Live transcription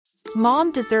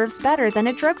Mom deserves better than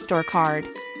a drugstore card.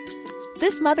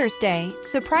 This Mother's Day,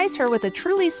 surprise her with a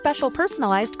truly special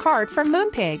personalized card from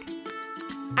Moonpig.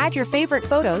 Add your favorite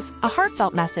photos, a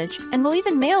heartfelt message, and we'll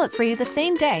even mail it for you the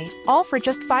same day, all for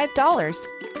just $5.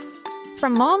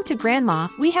 From mom to grandma,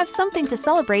 we have something to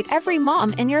celebrate every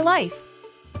mom in your life.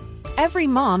 Every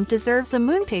mom deserves a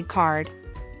Moonpig card.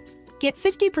 Get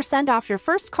 50% off your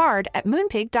first card at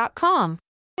moonpig.com.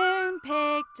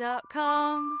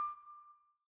 Moonpig.com.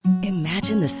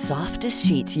 Imagine the softest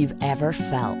sheets you've ever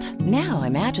felt. Now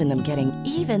imagine them getting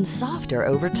even softer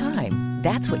over time.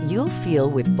 That's what you'll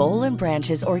feel with Boll &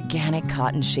 Branch's organic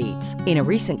cotton sheets. In a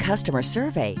recent customer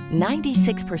survey,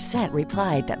 96%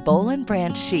 replied that Boll &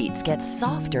 Branch sheets get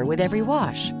softer with every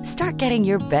wash. Start getting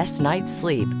your best night's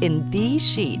sleep in these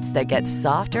sheets that get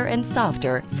softer and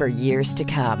softer for years to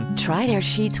come. Try their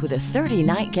sheets with a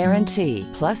 30-night guarantee.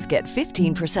 Plus, get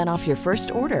 15% off your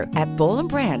first order at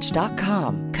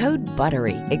bollandbranch.com. Code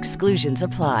BUTTERY. Exclusions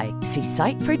apply. See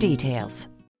site for details.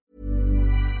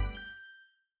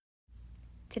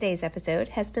 Today's episode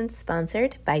has been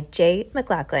sponsored by J.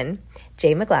 McLaughlin.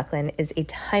 J. McLaughlin is a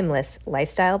timeless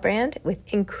lifestyle brand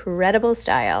with incredible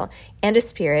style and a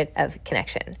spirit of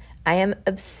connection. I am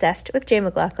obsessed with J.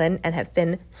 McLaughlin and have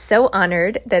been so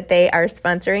honored that they are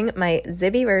sponsoring my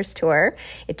Zibbyverse tour.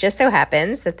 It just so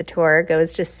happens that the tour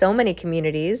goes to so many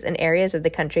communities and areas of the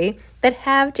country that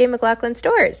have J. McLaughlin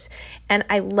stores. And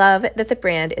I love that the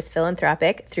brand is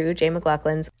philanthropic through J.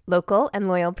 McLaughlin's local and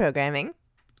loyal programming.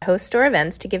 Host store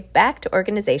events to give back to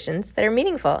organizations that are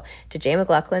meaningful to J.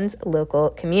 McLaughlin's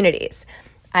local communities.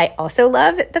 I also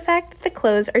love the fact that the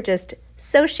clothes are just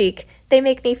so chic. They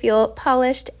make me feel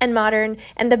polished and modern,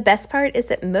 and the best part is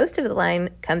that most of the line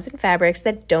comes in fabrics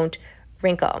that don't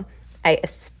wrinkle. I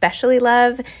especially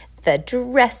love the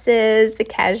dresses, the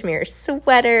cashmere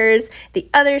sweaters, the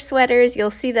other sweaters. You'll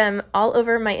see them all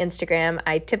over my Instagram.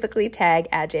 I typically tag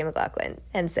at J. McLaughlin,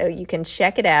 and so you can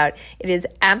check it out. It is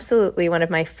absolutely one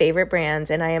of my favorite brands,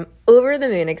 and I am over the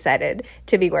moon excited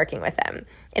to be working with them.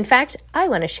 In fact, I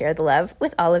want to share the love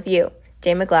with all of you.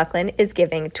 J. McLaughlin is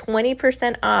giving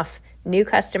 20% off new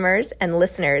customers and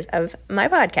listeners of my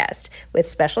podcast with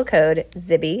special code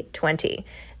ZIBBY20,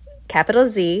 capital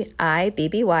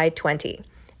ZIBBY 20.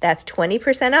 That's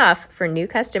 20% off for new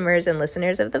customers and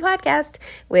listeners of the podcast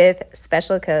with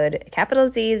special code capital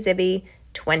Z ZIBBY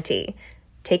 20.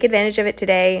 Take advantage of it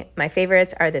today. My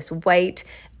favorites are this white,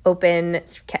 open,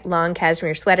 long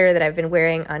cashmere sweater that I've been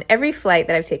wearing on every flight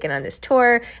that I've taken on this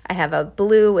tour. I have a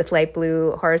blue with light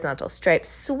blue horizontal striped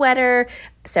sweater,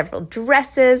 several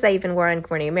dresses I even wore on Good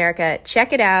Morning America.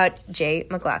 Check it out, J.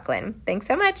 McLaughlin. Thanks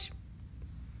so much.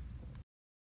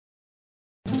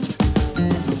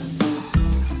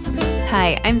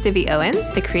 Hi, I'm Zibby Owens,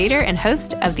 the creator and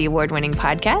host of the award-winning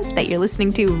podcast that you're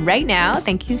listening to right now.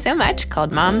 Thank you so much,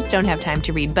 called Moms Don't Have Time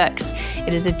to Read Books.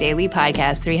 It is a daily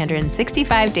podcast,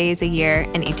 365 days a year,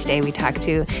 and each day we talk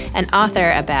to an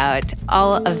author about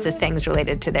all of the things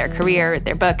related to their career,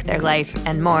 their book, their life,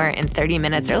 and more in 30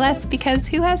 minutes or less, because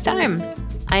who has time?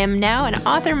 I am now an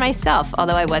author myself,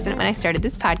 although I wasn't when I started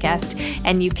this podcast,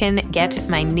 and you can get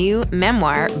my new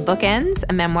memoir, Bookends,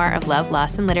 a memoir of love,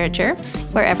 loss, and literature,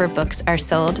 wherever books are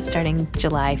sold starting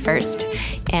July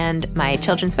 1st, and my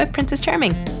children's book, Princess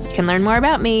Charming. You can learn more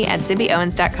about me at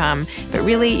zibbyowens.com, but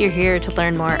really you're here to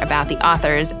learn more about the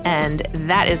authors, and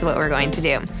that is what we're going to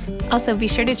do. Also, be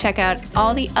sure to check out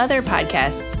all the other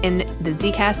podcasts in the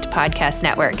Zcast Podcast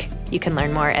Network. You can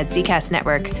learn more at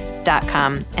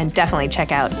zcastnetwork.com and definitely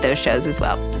check out those shows as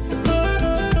well.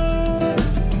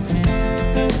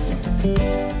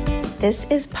 This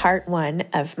is part one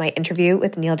of my interview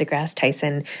with Neil deGrasse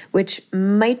Tyson, which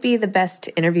might be the best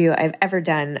interview I've ever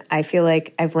done. I feel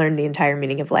like I've learned the entire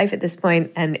meaning of life at this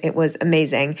point, and it was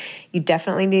amazing. You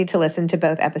definitely need to listen to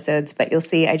both episodes, but you'll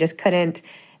see I just couldn't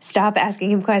stop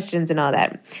asking him questions and all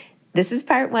that. This is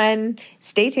part one.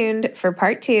 Stay tuned for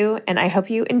part two, and I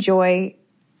hope you enjoy.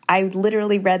 I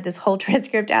literally read this whole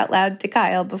transcript out loud to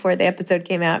Kyle before the episode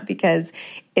came out because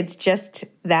it's just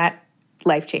that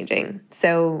life-changing.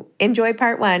 So enjoy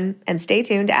part one and stay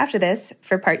tuned after this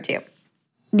for part two.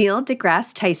 Neil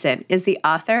deGrasse Tyson is the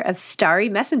author of Starry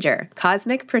Messenger,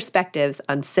 Cosmic Perspectives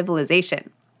on Civilization.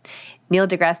 Neil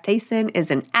deGrasse Tyson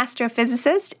is an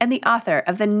astrophysicist and the author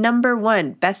of the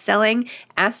 #1 best-selling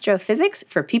Astrophysics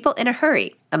for People in a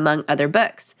Hurry, among other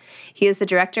books. He is the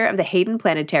director of the Hayden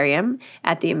Planetarium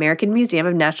at the American Museum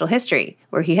of Natural History,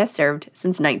 where he has served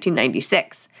since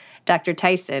 1996. Dr.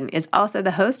 Tyson is also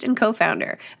the host and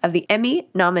co-founder of the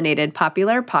Emmy-nominated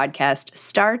popular podcast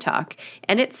Star Talk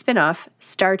and its spin-off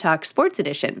Star Talk Sports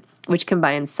Edition, which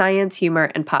combines science, humor,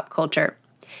 and pop culture.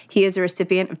 He is a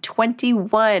recipient of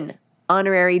 21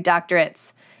 honorary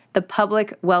doctorates, the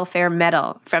Public Welfare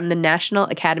Medal from the National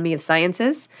Academy of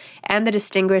Sciences, and the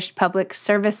Distinguished Public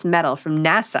Service Medal from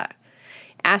NASA.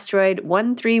 Asteroid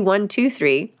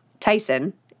 13123,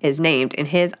 Tyson, is named in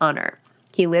his honor.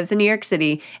 He lives in New York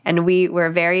City, and we were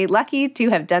very lucky to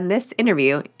have done this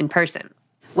interview in person.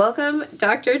 Welcome,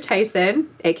 Dr. Tyson,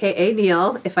 a.k.a.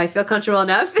 Neil, if I feel comfortable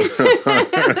enough.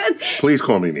 Please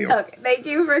call me Neil. Okay, thank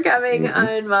you for coming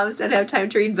on Moms Don't Have Time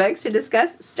to Read Books to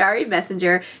discuss Starry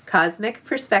Messenger, Cosmic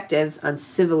Perspectives on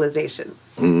Civilization.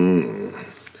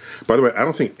 By the way, I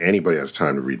don't think anybody has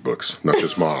time to read books, not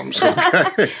just moms.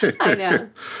 Okay? I know.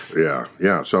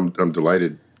 Yeah. So I'm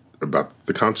delighted about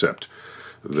the concept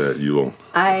that you'll...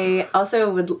 I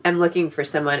also am looking for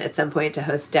someone at some point to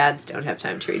host Dads Don't Have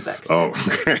Time to Read Books. Oh,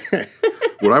 okay.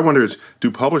 What I wonder is,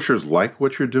 do publishers like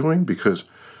what you're doing? Because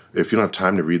if you don't have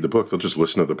time to read the book, they'll just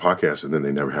listen to the podcast and then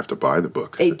they never have to buy the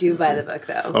book. They do buy the book,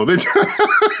 though. Oh, they do?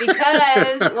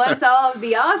 Because once all of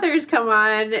the authors come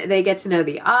on, they get to know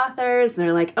the authors, and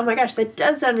they're like, oh my gosh, that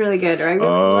does sound really good, or I really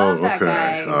love that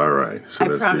guy. All right. So I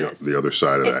that's promise. The other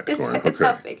side of that coin. It's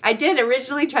helping. I did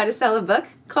originally try to sell a book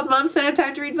called Moms Don't Have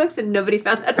Time to Read Books, and nobody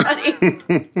found that funny.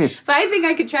 But I think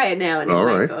I could try it now, and it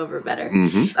might go over better.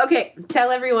 Okay,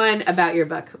 tell everyone about your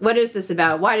book. What is this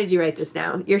about? Why did you write this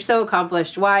down? You're so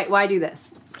accomplished. Why do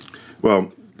this?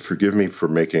 Well, forgive me for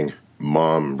making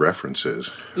mom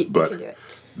references, but you can do it.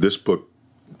 This book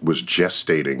was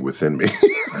gestating within me.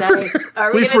 Nice.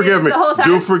 Are we Please gonna forgive do me. this the whole time?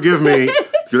 Do forgive me.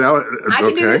 I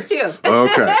can do this too.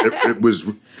 Okay. It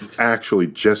was actually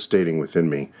gestating within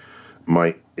me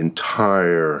my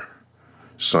entire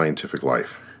scientific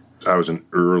life. I was an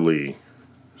early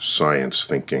science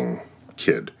thinking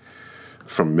kid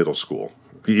from middle school,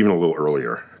 even a little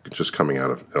earlier, just coming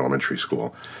out of elementary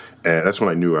school. And that's when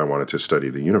I knew I wanted to study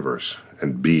the universe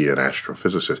and be an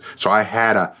astrophysicist. So I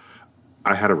had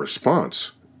a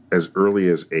response as early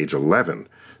as age 11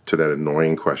 to that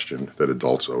annoying question that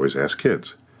adults always ask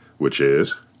kids, which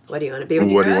is, what do you want to be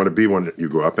when what do you want to be when you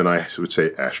grow up? And I would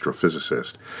say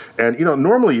astrophysicist. And,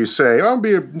 normally you say, I'll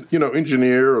be a,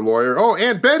 engineer or lawyer. Oh,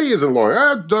 Aunt Betty is a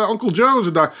lawyer. Uncle Joe's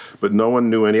a doctor. But no one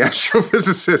knew any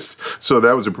astrophysicists. So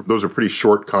those are pretty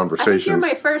short conversations. I think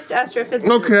you're my first astrophysicist.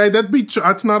 Okay,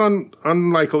 that's not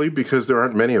unlikely because there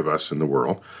aren't many of us in the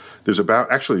world. There's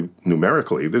actually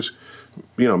numerically, there's,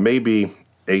 maybe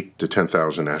 8 to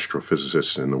 10,000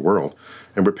 astrophysicists in the world.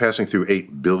 And we're passing through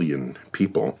 8 billion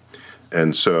people.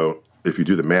 And so if you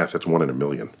do the math, that's 1 in a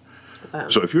million. Wow.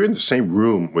 So if you're in the same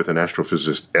room with an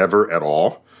astrophysicist ever at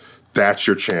all, that's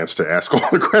your chance to ask all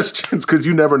the questions because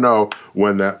you never know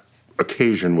when that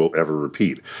occasion will ever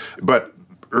repeat. But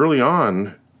early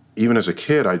on, even as a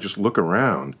kid, I just look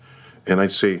around and I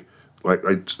see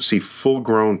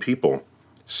full-grown people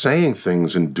saying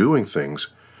things and doing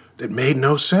things that made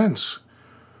no sense.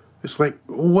 It's like,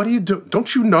 what do you do?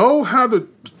 Don't you know how the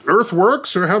Earth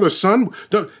works or how the sun?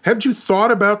 Haven't you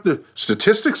thought about the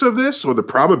statistics of this or the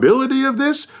probability of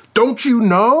this? Don't you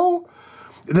know?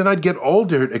 And then I'd get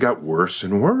older and it got worse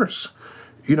and worse.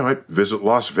 I'd visit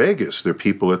Las Vegas. There are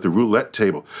people at the roulette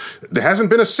table. There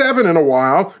hasn't been a 7 in a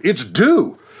while. It's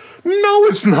due. No,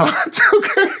 it's not.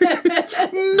 Okay.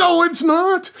 No, it's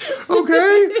not.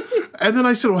 Okay. And then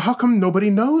I said, well, how come nobody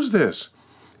knows this?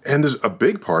 And there's a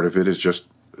big part of it is just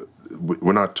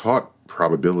we're not taught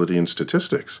probability and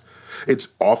statistics. It's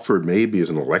offered maybe as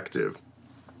an elective,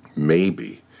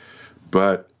 maybe,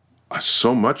 but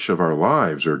so much of our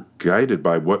lives are guided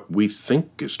by what we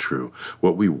think is true,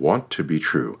 what we want to be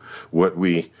true, what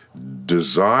we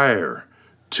desire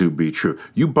to be true.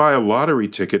 You buy a lottery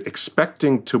ticket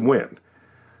expecting to win,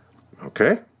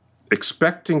 okay?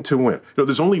 Expecting to win.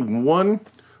 There's only one,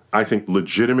 I think,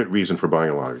 legitimate reason for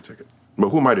buying a lottery ticket. But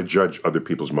who am I to judge other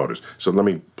people's motives? So let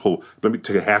me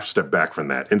take a half step back from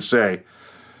that and say,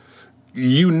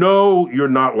 you're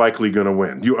not likely going to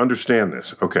win. You understand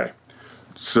this. Okay.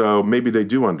 So maybe they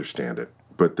do understand it,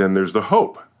 but then there's the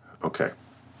hope. Okay.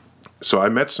 So I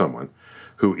met someone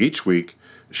who each week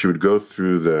she would go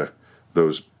through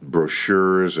those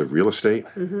brochures of real estate,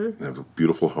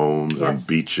 beautiful homes on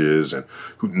beaches, and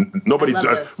nobody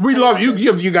does. We love you.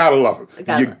 You gotta love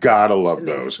them. You gotta love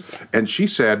those. Yeah. And she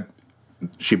said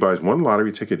she buys one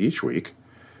lottery ticket each week,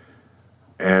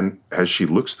 and as she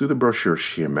looks through the brochure,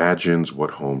 she imagines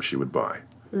what home she would buy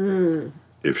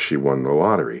if she won the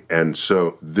lottery. And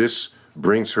so this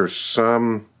brings her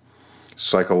some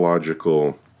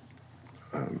psychological,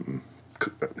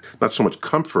 not so much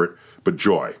comfort, but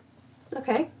joy.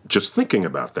 Okay. Just thinking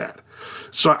about that.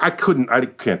 So I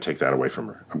can't take that away from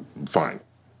her. I'm fine.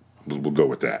 We'll go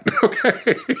with that.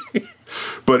 Okay.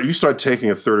 But if you start taking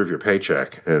a third of your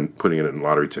paycheck and putting it in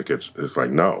lottery tickets, it's like,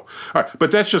 no. All right,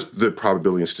 but that's just the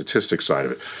probability and statistics side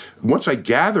of it. Once I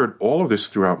gathered all of this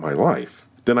throughout my life,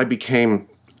 then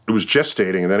it was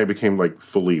gestating, and then I became like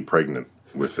fully pregnant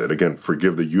with it. Again,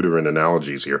 forgive the uterine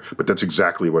analogies here, but that's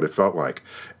exactly what it felt like.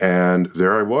 And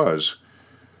there I was,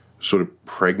 sort of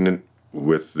pregnant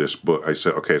with this book. I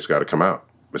said, okay, it's got to come out.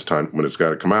 It's time. When it's got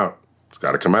to come out, it's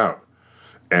got to come out.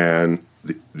 And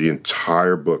the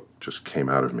entire book just came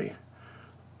out of me,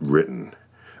 written.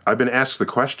 I've been asked the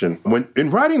question, in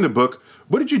writing the book,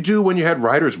 what did you do when you had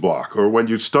writer's block or when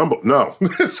you stumbled? No.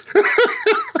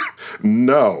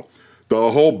 No.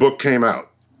 The whole book came out.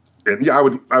 And yeah,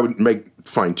 I would make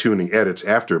fine-tuning edits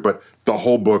after, but the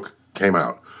whole book came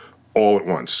out all at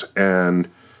once. And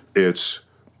it's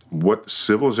what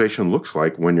civilization looks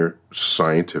like when you're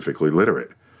scientifically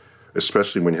literate,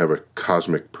 especially when you have a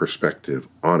cosmic perspective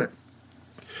on it.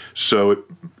 So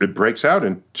it breaks out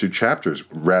into chapters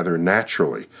rather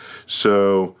naturally.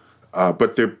 So,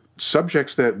 but they're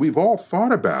subjects that we've all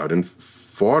thought about and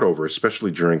fought over,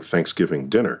 especially during Thanksgiving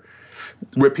dinner,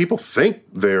 where people think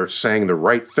they're saying the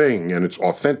right thing and it's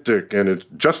authentic and it's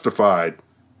justified.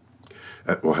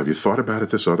 Well, have you thought about it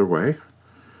this other way?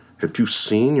 Have you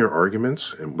seen your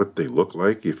arguments and what they look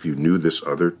like if you knew this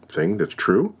other thing that's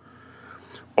true?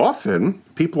 Often,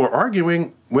 people are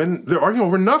arguing when they're arguing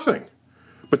over nothing,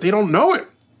 but they don't know it.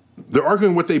 They're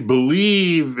arguing what they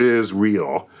believe is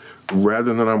real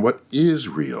rather than on what is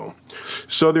real.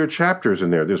 So there are chapters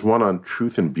in there. There's one on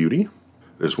truth and beauty.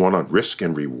 There's one on risk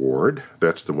and reward.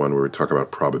 That's the one where we talk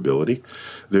about probability.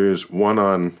 There's one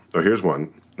on, here's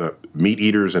one, meat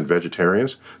eaters and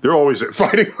vegetarians. They're always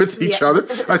fighting with each other.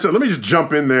 I said, let me just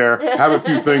jump in there, have a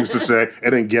few things to say,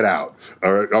 and then get out.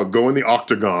 All right, I'll go in the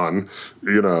octagon,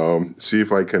 see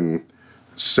if I can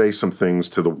say some things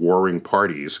to the warring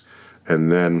parties.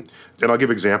 And I'll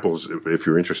give examples if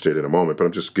you're interested in a moment, but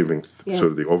I'm just giving sort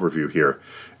of the overview here.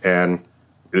 And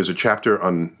there's a chapter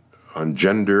on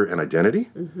gender and identity,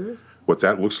 what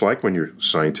that looks like when you're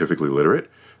scientifically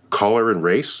literate. Color and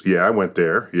race, I went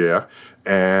there,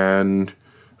 and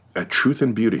truth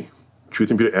and beauty.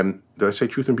 And did I say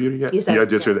truth and beauty yet? Yes, I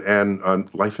did.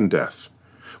 And life and death.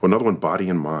 Well, another one, body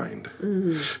and mind.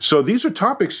 So these are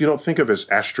topics you don't think of as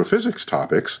astrophysics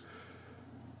topics,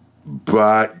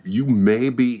 but you may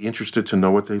be interested to know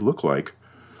what they look like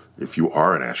if you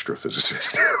are an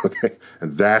astrophysicist. Okay?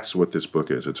 And that's what this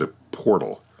book is. It's a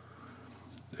portal.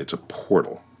 It's a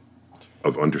portal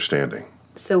of understanding.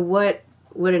 So what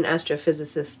would an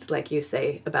astrophysicist like you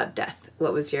say about death?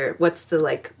 What's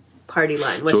the party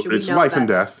line? What should we know about life and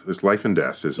death. It's life and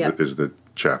death is the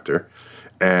chapter.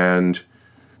 And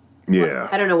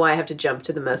I don't know why I have to jump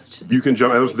to the most. You can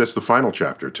jump. That's the final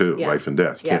chapter too. Yeah. Life and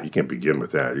death. You can't begin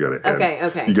with that. You got to end.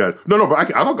 Okay. You got no.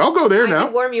 But I'll go there now. I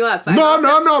can warm you up.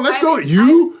 No. Let's go.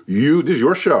 You. This is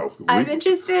your show. I'm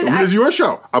interested. This is your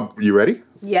show. You ready?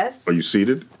 Yes. Are you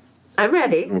seated? I'm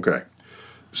ready. Okay.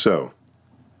 So,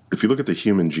 if you look at the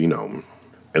human genome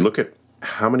and look at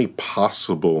how many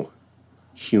possible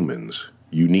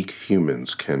unique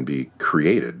humans can be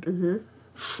created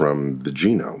from the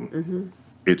genome,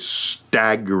 it's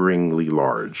staggeringly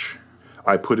large.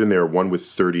 I put in there one with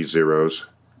 30 zeros,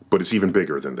 but it's even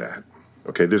bigger than that.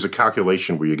 Okay, there's a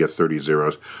calculation where you get 30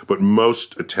 zeros, but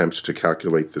most attempts to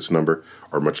calculate this number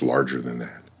are much larger than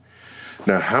that.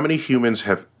 Now, how many humans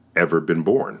have ever been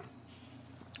born?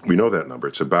 We know that number.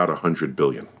 It's about 100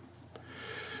 billion.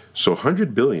 So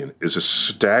 100 billion is a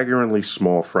staggeringly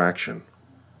small fraction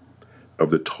of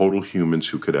the total humans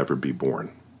who could ever be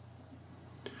born.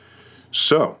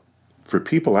 So, for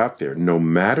people out there, no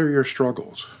matter your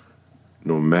struggles,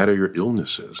 no matter your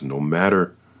illnesses, no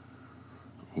matter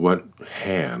what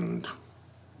hand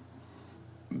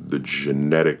the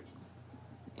genetic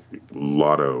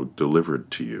lotto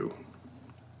delivered to you,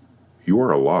 you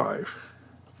are alive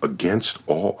against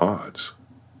all odds.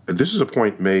 And this is a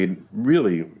point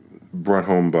really brought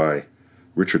home by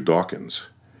Richard Dawkins,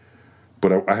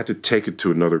 but I had to take it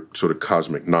to another sort of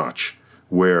cosmic notch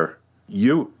where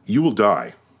you will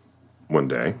die one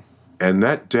day, and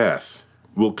that death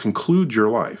will conclude your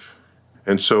life.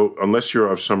 And so unless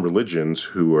you're of some religions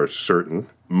who are certain,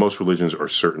 most religions are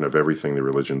certain of everything the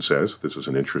religion says. This is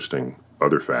an interesting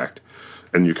other fact.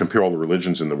 And you compare all the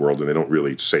religions in the world, and they don't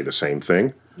really say the same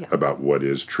thing about what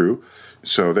is true.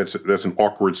 So that's an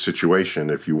awkward situation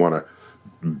if you want to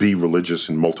be religious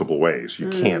in multiple ways. You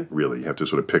can't really. You have to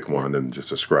sort of pick one and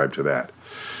just ascribe to that.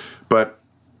 But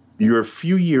your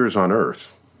few years on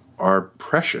Earth are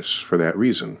precious for that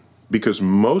reason, because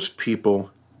most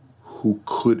people who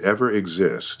could ever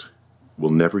exist will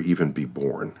never even be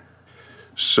born.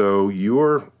 So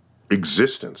your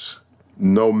existence,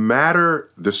 no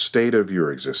matter the state of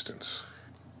your existence,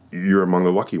 you're among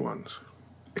the lucky ones.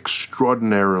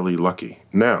 Extraordinarily lucky.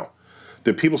 Now,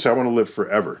 the people say, I want to live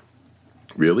forever.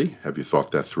 Really? Have you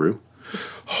thought that through?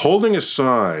 Holding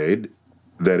aside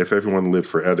that if everyone lived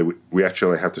forever, we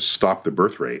actually have to stop the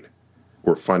birth rate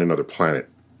or find another planet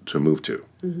to move to.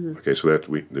 Mm-hmm. Okay, so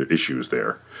the issue is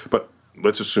there. But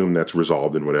let's assume that's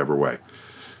resolved in whatever way.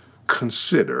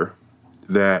 Consider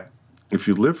that if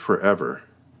you live forever,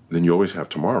 then you always have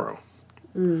tomorrow.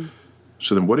 Mm.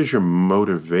 So then what is your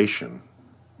motivation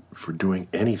for doing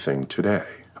anything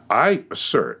today? I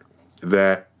assert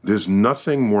that there's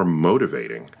nothing more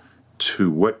motivating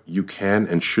to what you can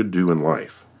and should do in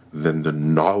life than the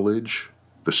knowledge,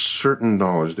 the certain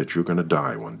knowledge that you're going to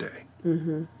die one day.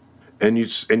 Mm-hmm.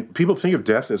 And people think of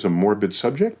death as a morbid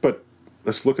subject, but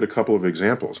let's look at a couple of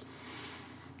examples.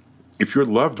 If your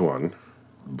loved one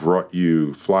brought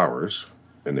you flowers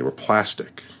and they were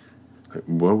plastic,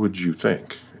 what would you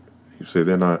think? You say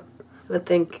they're not. I would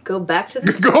think, go back to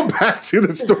the store. Go back to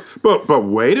the store. But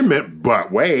wait a minute.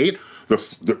 But wait.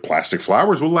 The plastic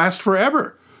flowers will last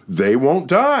forever. They won't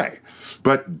die.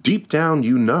 But deep down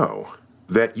you know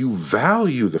that you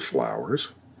value the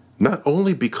flowers not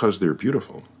only because they're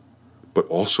beautiful, but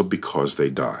also because they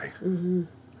die. Mm-hmm.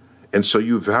 And so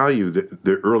you value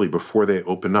the early before they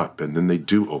open up, and then they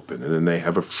do open, and then they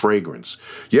have a fragrance.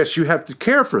 Yes, you have to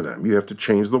care for them. You have to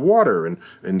change the water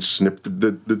and snip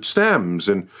the stems.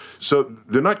 And so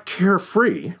they're not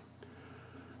carefree,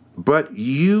 but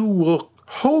you will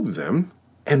hold them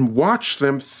and watch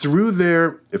them through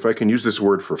their, if I can use this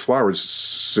word for flowers,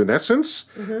 senescence,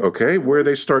 mm-hmm. okay, where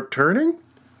they start turning,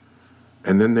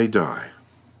 and then they die.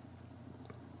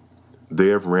 They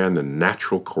have ran the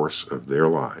natural course of their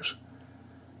lives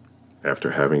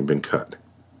after having been cut.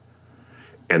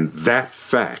 And that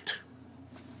fact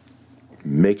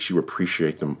makes you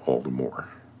appreciate them all the more.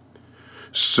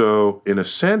 So, in a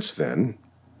sense, then,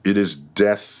 it is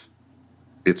death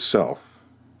itself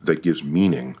that gives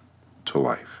meaning to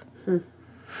life. Hmm.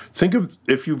 Think of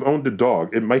if you've owned a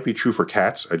dog. It might be true for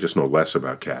cats. I just know less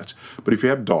about cats. But if you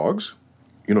have dogs,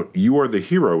 you are the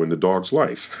hero in the dog's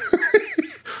life.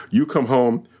 You come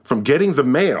home from getting the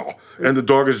mail, and the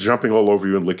dog is jumping all over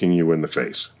you and licking you in the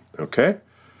face, okay?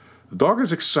 The dog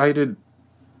is excited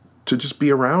to just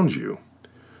be around you.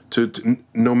 To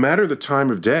no matter the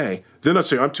time of day, they're not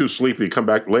saying, I'm too sleepy, come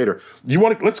back later.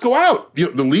 Let's go out.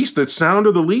 The leash, the sound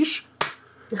of the leash,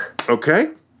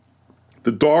 okay?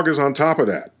 The dog is on top of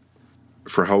that.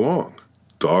 For how long?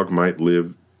 Dog might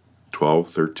live 12,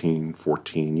 13,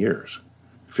 14 years,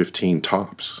 15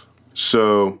 tops.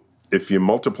 So if you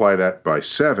multiply that by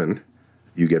 7,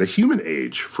 you get a human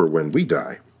age for when we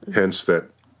die. Hence that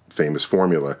famous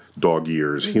formula, dog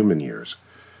years, human years.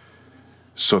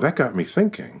 So that got me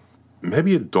thinking,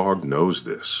 maybe a dog knows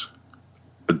this.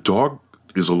 A dog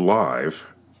is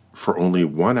alive for only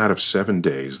 1 out of 7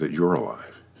 days that you're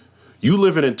alive. You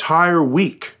live an entire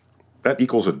week. That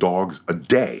equals a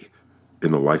day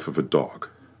in the life of a dog.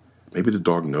 Maybe the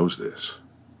dog knows this.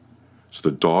 So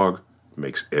the dog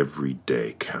makes every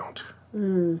day count.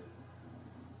 Mm.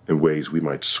 In ways we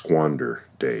might squander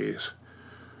days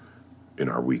in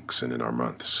our weeks and in our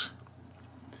months.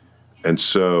 And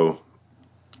so,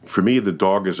 for me, the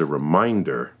dog is a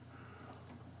reminder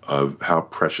of how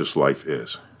precious life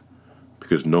is.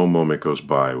 Because no moment goes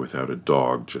by without a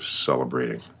dog just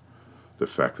celebrating the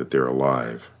fact that they're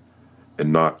alive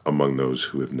and not among those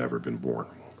who have never been born.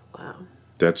 Wow.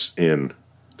 That's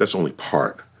only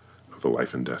part of the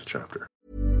life and death chapter.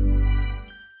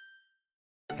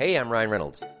 Hey, I'm Ryan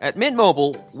Reynolds. At Mint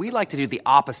Mobile, we like to do the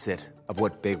opposite of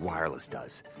what Big Wireless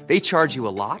does. They charge you a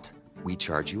lot, we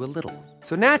charge you a little.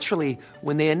 So naturally,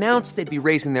 when they announced they'd be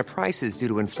raising their prices due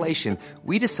to inflation,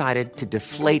 we decided to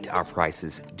deflate our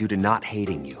prices due to not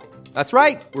hating you. That's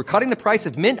right. We're cutting the price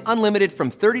of Mint Unlimited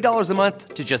from $30 a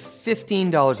month to just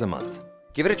 $15 a month.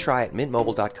 Give it a try at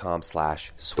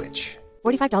mintmobile.com/switch.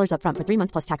 $45 up front for 3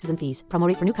 months plus taxes and fees. Promo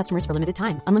rate for new customers for limited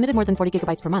time. Unlimited more than 40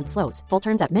 gigabytes per month. Slows full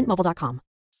terms at mintmobile.com.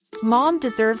 Mom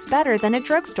deserves better than a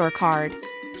drugstore card.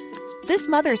 This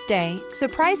Mother's Day,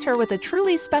 surprise her with a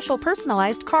truly special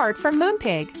personalized card from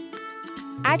Moonpig.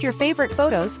 Add your favorite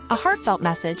photos, a heartfelt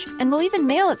message, and we'll even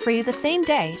mail it for you the same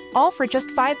day, all for just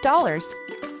 $5.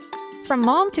 From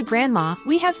mom to grandma,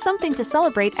 we have something to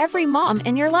celebrate every mom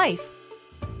in your life.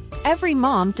 Every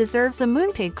mom deserves a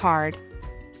Moonpig card.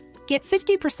 Get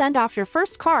 50% off your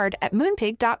first card at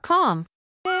Moonpig.com.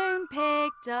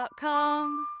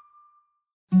 Moonpig.com.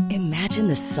 Imagine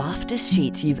the softest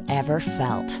sheets you've ever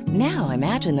felt. Now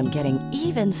imagine them getting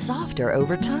even softer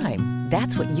over time.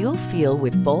 That's what you'll feel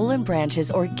with Boll &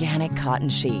 Branch's organic cotton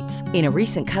sheets. In a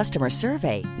recent customer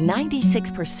survey,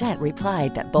 96%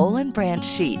 replied that Boll & Branch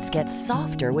sheets get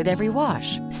softer with every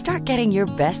wash. Start getting your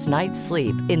best night's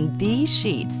sleep in these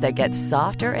sheets that get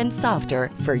softer and softer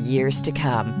for years to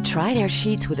come. Try their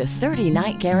sheets with a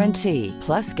 30-night guarantee.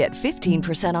 Plus, get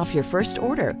 15% off your first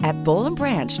order at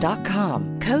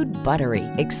bollandbranch.com. Code BUTTERY.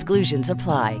 Exclusions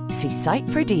apply. See site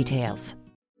for details.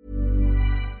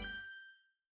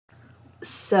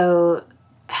 So,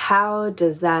 how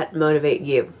does that motivate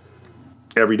you?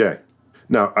 Every day.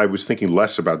 Now, I was thinking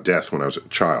less about death when I was a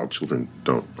child. Children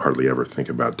don't hardly ever think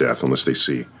about death unless they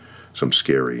see some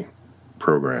scary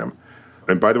program.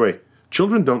 And by the way,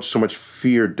 children don't so much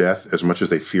fear death as much as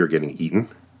they fear getting eaten.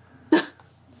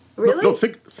 Really? No,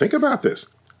 think about this.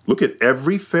 Look at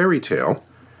every fairy tale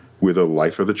where the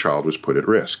life of the child was put at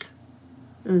risk.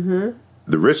 Mm-hmm.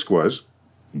 The risk was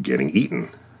getting eaten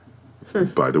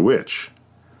by the witch,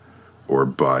 or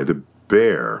by the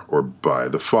bear, or by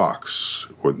the fox,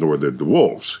 or the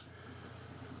wolves,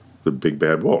 the big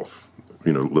bad wolf,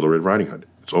 Little Red Riding Hood.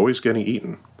 It's always getting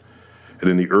eaten.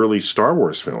 And in the early Star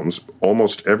Wars films,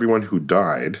 almost everyone who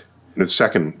died, the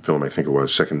second film, I think it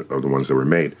was, second of the ones that were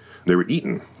made, they were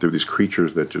eaten. They were these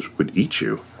creatures that just would eat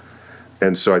you.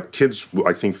 And so kids,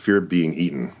 I think, fear being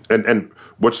eaten. And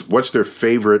what's their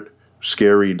favorite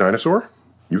scary dinosaur?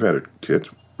 You've had it, kids.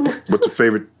 What's the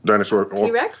favorite dinosaur?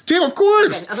 T-Rex? Of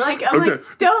course. Okay. I'm like,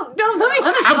 don't put me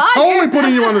on the spot. I'm totally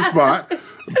putting you on the spot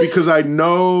because I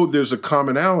know there's a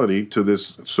commonality to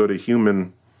this sort of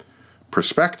human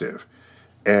perspective,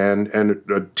 and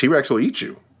a T-Rex will eat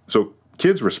you. So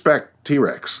kids respect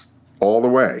T-Rex all the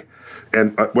way.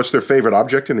 And what's their favorite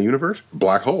object in the universe?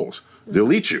 Black holes.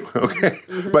 They'll eat you. Okay.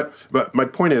 Mm-hmm. But my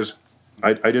point is,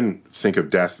 I didn't think of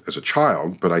death as a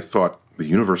child, but I thought the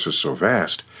universe is so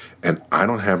vast, and I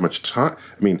don't have much time.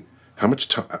 I mean, how much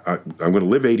time? I'm going to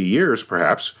live 80 years,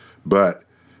 perhaps, but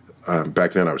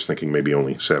back then I was thinking maybe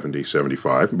only 70,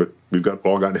 75, but we've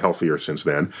all gotten healthier since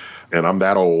then, and I'm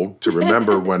that old to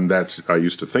remember when I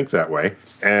used to think that way,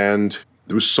 and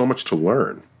there was so much to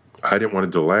learn. I didn't want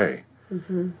to delay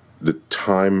the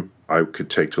time I could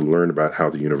take to learn about how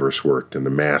the universe worked and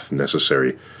the math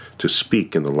necessary to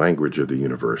speak in the language of the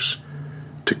universe,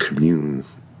 to commune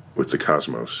with the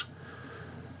cosmos,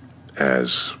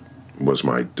 as was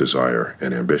my desire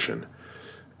and ambition.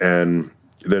 And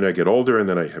then I get older, and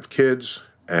then I have kids,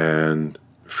 and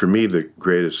for me the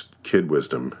greatest kid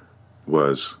wisdom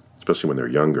was, especially when they're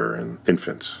younger and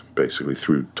infants, basically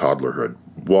through toddlerhood,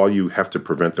 while you have to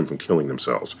prevent them from killing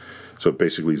themselves. So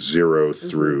basically 0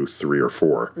 through 3 or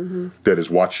 4. Mm-hmm. That is,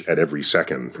 watch at every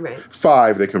second. Right.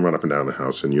 5, they can run up and down the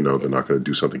house, and they're not going to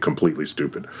do something completely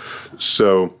stupid.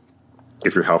 So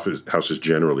if your house is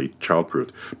generally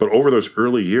childproof. But over those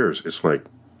early years, it's like,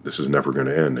 this is never going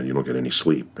to end, and you don't get any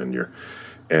sleep.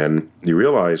 And you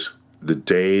realize the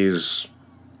days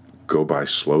go by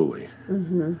slowly,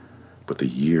 but the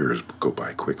years go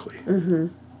by quickly. Mm-hmm.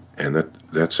 And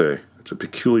that's a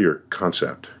peculiar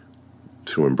concept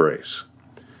to embrace.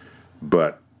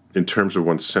 But in terms of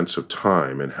one's sense of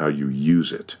time and how you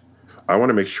use it, I want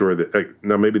to make sure that,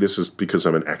 now maybe this is because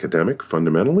I'm an academic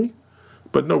fundamentally,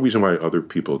 but no reason why other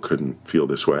people couldn't feel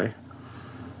this way.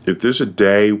 If there's a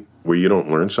day where you don't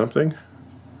learn something,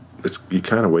 you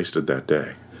kind of wasted that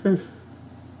day.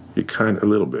 A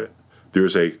little bit.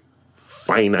 There's a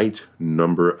finite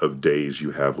number of days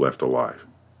you have left alive.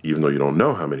 Even though you don't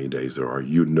know how many days there are,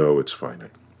 you know it's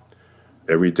finite.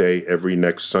 Every day, every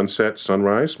next sunset,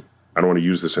 sunrise, I don't want to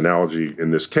use this analogy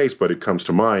in this case, but it comes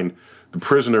to mind, the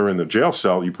prisoner in the jail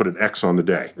cell, you put an X on the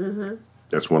day. Mm-hmm.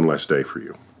 That's one less day for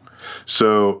you.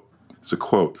 So it's a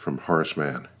quote from Horace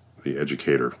Mann, the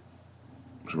educator.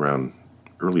 It was around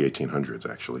early 1800s,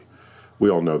 actually. We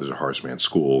all know there's a Horace Mann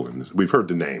school, and we've heard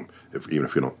the name, even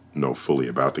if you don't know fully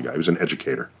about the guy. He was an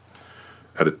educator.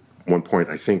 At one point,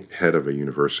 I think, head of a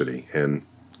university. And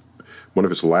one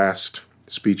of his last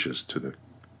speeches to the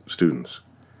students,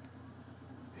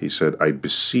 he said, "I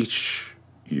beseech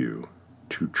you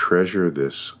to treasure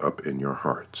this up in your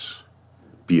hearts.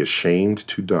 Be ashamed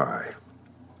to die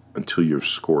until you've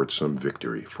scored some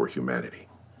victory for humanity."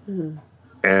 Mm-hmm.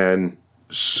 And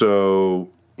so,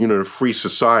 in a free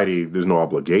society, there's no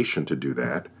obligation to do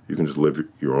that. You can just live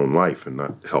your own life and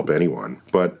not help anyone.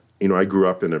 But, I grew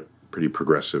up in a pretty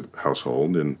progressive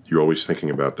household, and you're always thinking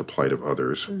about the plight of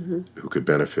others who could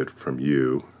benefit from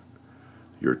you,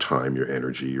 your time, your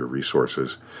energy, your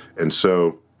resources. And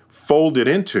so fold it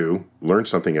into learn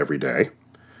something every day.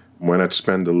 Why not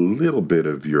spend a little bit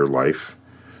of your life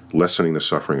lessening the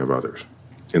suffering of others?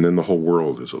 And then the whole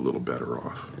world is a little better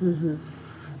off. Mm-hmm.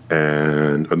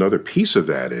 And another piece of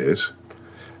that is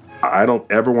I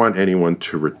don't ever want anyone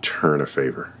to return a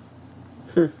favor.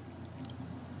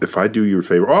 If I do you a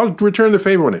favor, I'll return the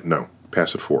favor on it. No,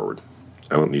 pass it forward.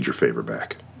 I don't need your favor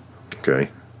back. Okay?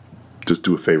 Just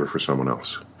do a favor for someone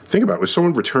else. Think about it. If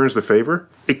someone returns the favor,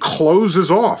 it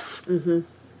closes off.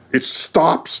 It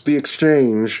stops the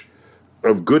exchange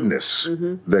of goodness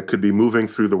that could be moving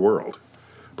through the world.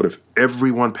 But if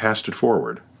everyone passed it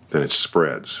forward, then it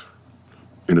spreads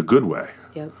in a good way.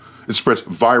 Yep. It spreads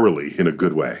virally in a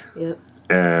good way. Yep.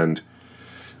 And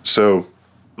so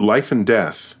life and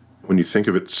death, when you think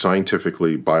of it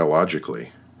scientifically,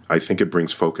 biologically, I think it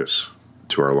brings focus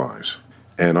to our lives.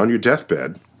 And on your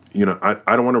deathbed,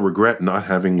 I don't want to regret not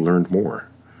having learned more,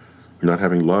 not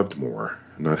having loved more,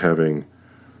 not having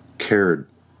cared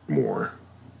more.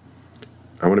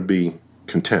 I want to be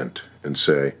content and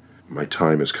say, my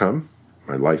time has come,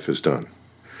 my life is done.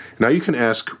 Now you can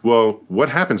ask, well, what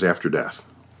happens after death?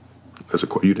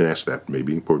 You didn't ask that,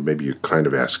 maybe, or maybe you kind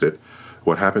of asked it.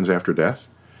 What happens after death?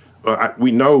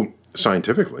 We know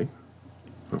scientifically,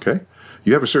 okay?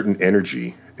 You have a certain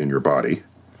energy in your body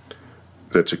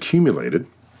that's accumulated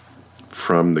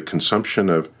from the consumption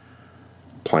of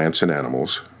plants and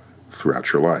animals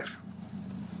throughout your life.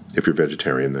 If you're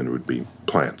vegetarian, then it would be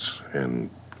plants and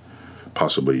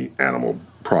possibly animal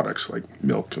products like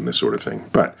milk and this sort of thing.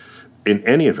 But in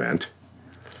any event,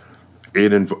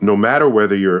 no matter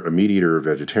whether you're a meat eater or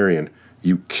vegetarian,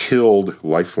 you killed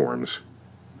life forms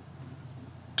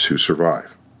to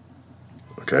survive.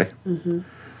 Okay?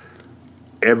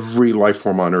 Every life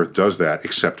form on Earth does that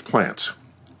except plants,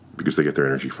 because they get their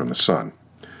energy from the sun.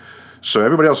 So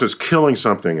everybody else is killing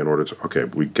something in order to, okay,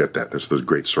 we get that. That's the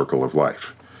great circle of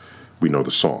life. We know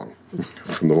the song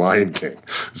from The Lion King.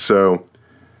 So,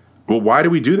 well, why do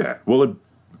we do that? Well,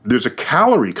 there's a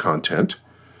calorie content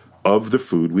of the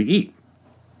food we eat.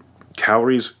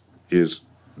 Calories is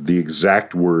the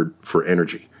exact word for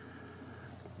energy.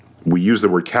 We use the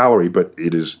word calorie, but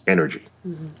it is energy.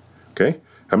 Okay?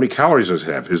 How many calories does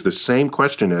it have? Is the same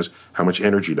question as how much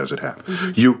energy does it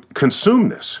have? You consume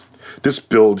this. This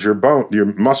builds your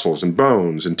muscles and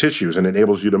bones and tissues and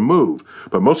enables you to move.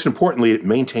 But most importantly, it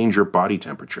maintains your body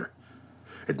temperature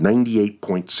at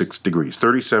 98.6 degrees,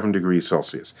 37 degrees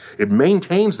Celsius. It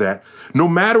maintains that no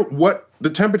matter what the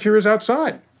temperature is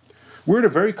outside. We're in a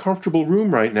very comfortable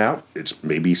room right now. It's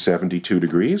maybe 72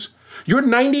 degrees. You're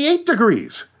 98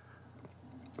 degrees.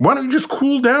 Why don't you just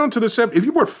cool down to the 70? If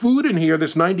you put food in here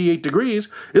that's 98 degrees,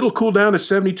 it'll cool down to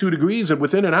 72 degrees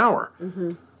within an hour.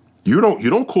 You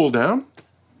don't cool down.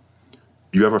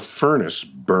 You have a furnace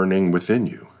burning within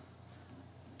you.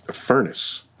 A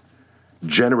furnace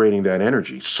generating that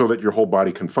energy so that your whole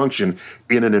body can function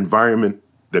in an environment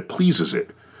that pleases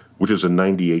it, which is a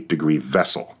 98-degree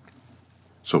vessel.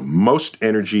 So most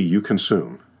energy you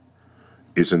consume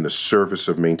is in the service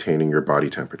of maintaining your body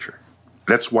temperature.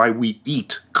 That's why we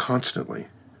eat constantly.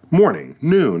 Morning,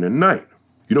 noon, and night.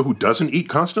 You know who doesn't eat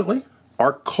constantly?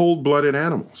 Our cold-blooded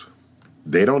animals.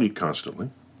 They don't eat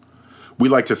constantly. We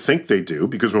like to think they do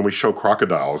because when we show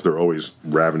crocodiles, they're always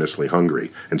ravenously hungry,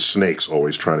 and snakes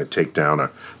always trying to take down a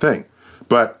thing.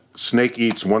 But snake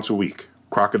eats once a week.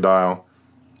 Crocodile,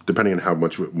 depending on how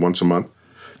much, once a month.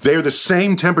 They are the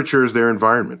same temperature as their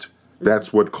environment.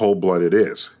 That's what cold-blooded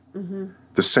is.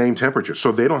 The same temperature.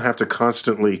 So they don't have to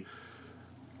constantly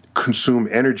consume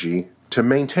energy to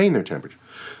maintain their temperature.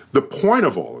 The point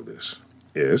of all of this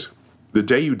is the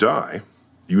day you die,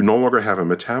 you no longer have a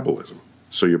metabolism,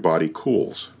 so your body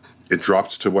cools. It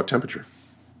drops to what temperature?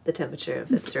 The temperature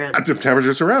of its surroundings. The temperature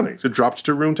of surroundings. It drops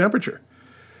to room temperature.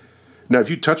 Now, if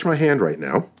you touch my hand right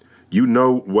now, you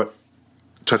know what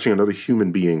touching another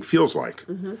human being feels like.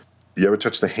 You ever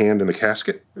touch the hand in the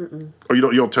casket? Or you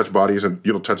don't touch bodies and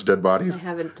you don't touch dead bodies? I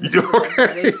haven't touched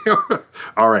a dead body.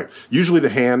 All right. Usually the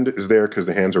hand is there because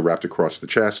the hands are wrapped across the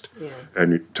chest.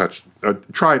 And you touch.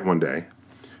 Try it one day.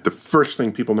 The first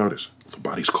thing people notice, the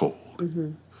body's cold.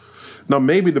 Now,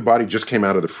 maybe the body just came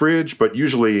out of the fridge, but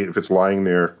usually if it's lying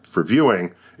there for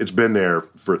viewing, it's been there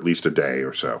for at least a day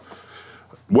or so.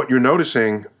 What you're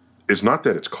noticing is not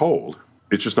that it's cold.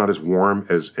 It's just not as warm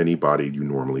as any body you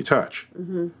normally touch.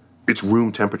 It's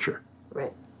room temperature.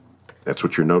 Right. That's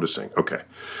what you're noticing. Okay.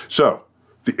 So,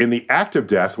 in the act of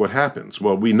death, what happens?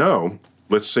 Well, we know,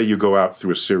 let's say you go out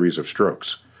through a series of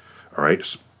strokes, all right?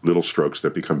 Little strokes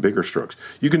that become bigger strokes.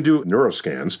 You can do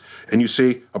neuroscans, and you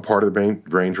see a part of the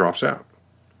brain drops out.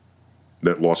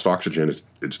 That lost oxygen,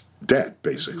 it's dead,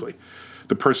 basically.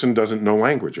 The person doesn't know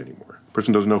language anymore. The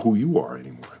person doesn't know who you are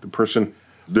anymore.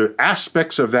 The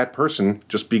aspects of that person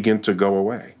just begin to go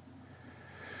away.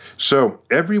 So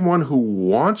everyone who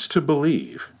wants to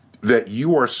believe that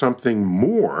you are something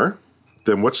more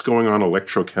then what's going on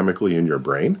electrochemically in your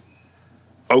brain?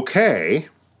 Okay,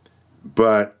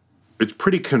 but it's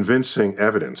pretty convincing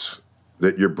evidence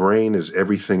that your brain is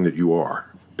everything that you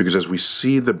are. Because as we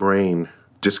see the brain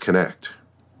disconnect,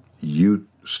 you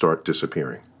start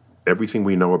disappearing. Everything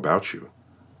we know about you.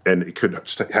 And it could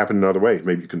happen another way.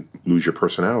 Maybe you can lose your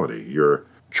personality, your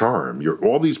charm,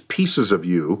 all these pieces of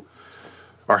you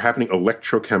are happening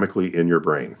electrochemically in your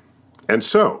brain. And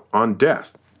so, on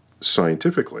death,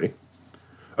 scientifically,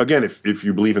 again, if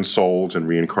you believe in souls and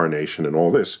reincarnation and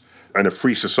all this, in a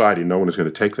free society, no one is going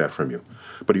to take that from you.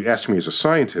 But you ask me as a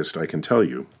scientist, I can tell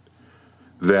you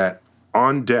that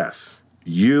on death,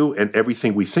 you and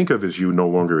everything we think of as you no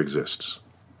longer exists.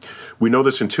 We know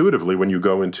this intuitively when you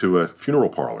go into a funeral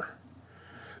parlor.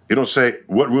 You don't say,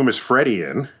 what room is Freddie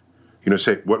in? You don't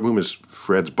say, what room is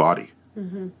Fred's body?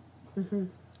 Mm-hmm. Mm-hmm.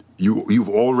 You've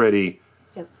already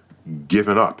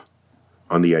given up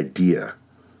on the idea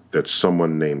that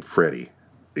someone named Freddie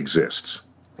exists.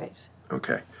 Right.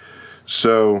 Okay.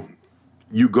 So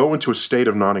you go into a state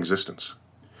of non-existence.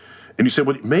 And you say,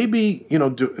 well, maybe,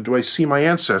 do I see my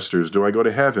ancestors? Do I go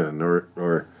to heaven?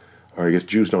 Or I guess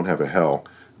Jews don't have a hell.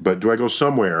 But do I go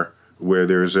somewhere where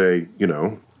there's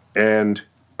and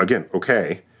again,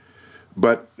 okay.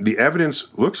 But the evidence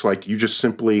looks like you just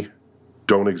simply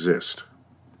don't exist.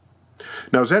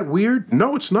 Now, is that weird?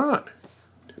 No, it's not.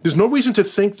 There's no reason to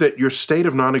think that your state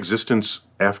of non-existence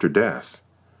after death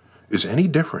is any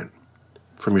different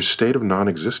from your state of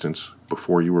non-existence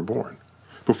before you were born.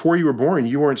 Before you were born,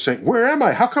 you weren't saying, where am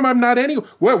I? How come I'm not anywhere?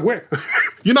 Where?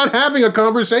 You're not having a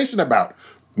conversation about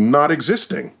not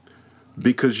existing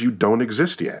because you don't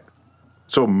exist yet.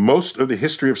 So most of the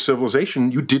history of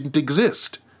civilization, you didn't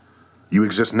exist. You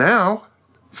exist now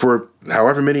for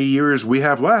however many years we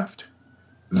have left.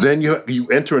 Then you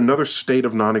enter another state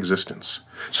of non-existence.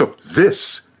 So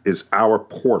this is our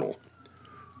portal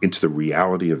into the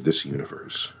reality of this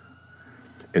universe.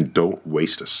 And don't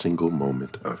waste a single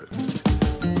moment of it.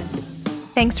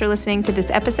 Thanks for listening to this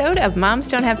episode of Moms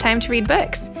Don't Have Time to Read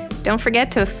Books. Don't forget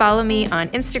to follow me on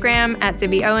Instagram at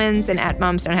Zibby Owens and at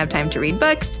Moms Don't Have Time to Read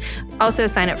Books. Also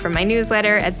sign up for my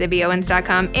newsletter at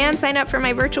zibbyowens.com and sign up for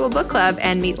my virtual book club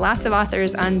and meet lots of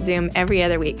authors on Zoom every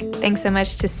other week. Thanks so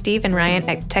much to Steve and Ryan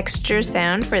at Texture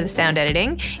Sound for the sound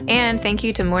editing. And thank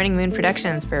you to Morning Moon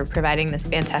Productions for providing this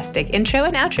fantastic intro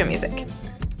and outro music.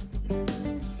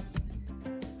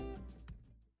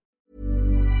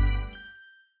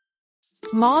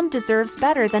 Mom deserves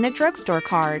better than a drugstore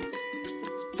card.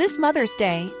 This Mother's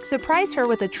Day, surprise her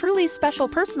with a truly special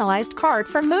personalized card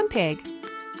from Moonpig.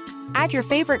 Add your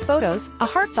favorite photos, a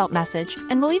heartfelt message,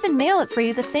 and we'll even mail it for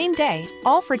you the same day,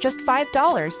 all for just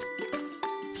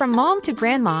 $5. From mom to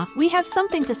grandma, we have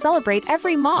something to celebrate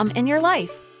every mom in your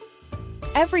life.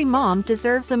 Every mom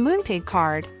deserves a Moonpig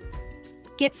card.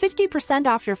 Get 50%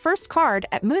 off your first card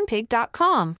at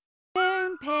Moonpig.com.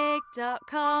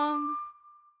 Moonpig.com.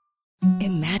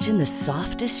 Imagine the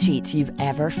softest sheets you've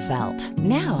ever felt.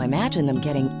 Now imagine them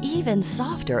getting even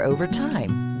softer over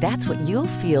time. That's what you'll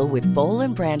feel with Boll &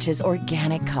 Branch's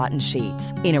organic cotton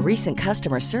sheets. In a recent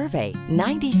customer survey,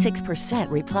 96%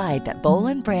 replied that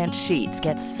Boll & Branch sheets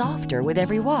get softer with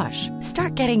every wash.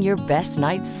 Start getting your best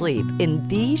night's sleep in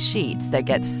these sheets that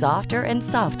get softer and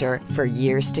softer for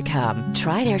years to come.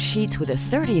 Try their sheets with a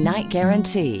 30-night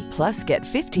guarantee. Plus, get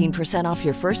 15% off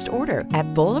your first order at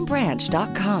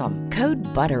bollandbranch.com. Code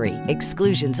BUTTERY.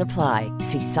 Exclusions apply.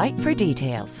 See site for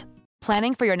details.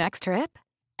 Planning for your next trip?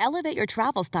 Elevate your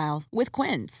travel style with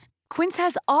Quince. Quince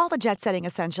has all the jet-setting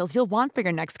essentials you'll want for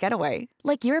your next getaway,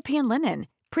 like European linen,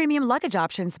 premium luggage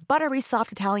options, buttery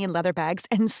soft Italian leather bags,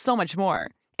 and so much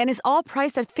more. And is all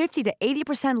priced at 50 to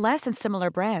 80% less than similar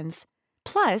brands.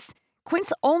 Plus,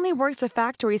 Quince only works with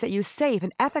factories that use safe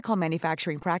and ethical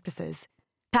manufacturing practices.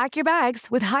 Pack your bags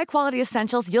with high-quality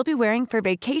essentials you'll be wearing for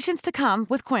vacations to come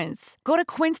with Quince. Go to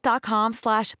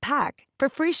quince.com/pack for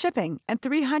free shipping and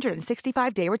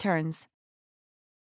 365-day returns.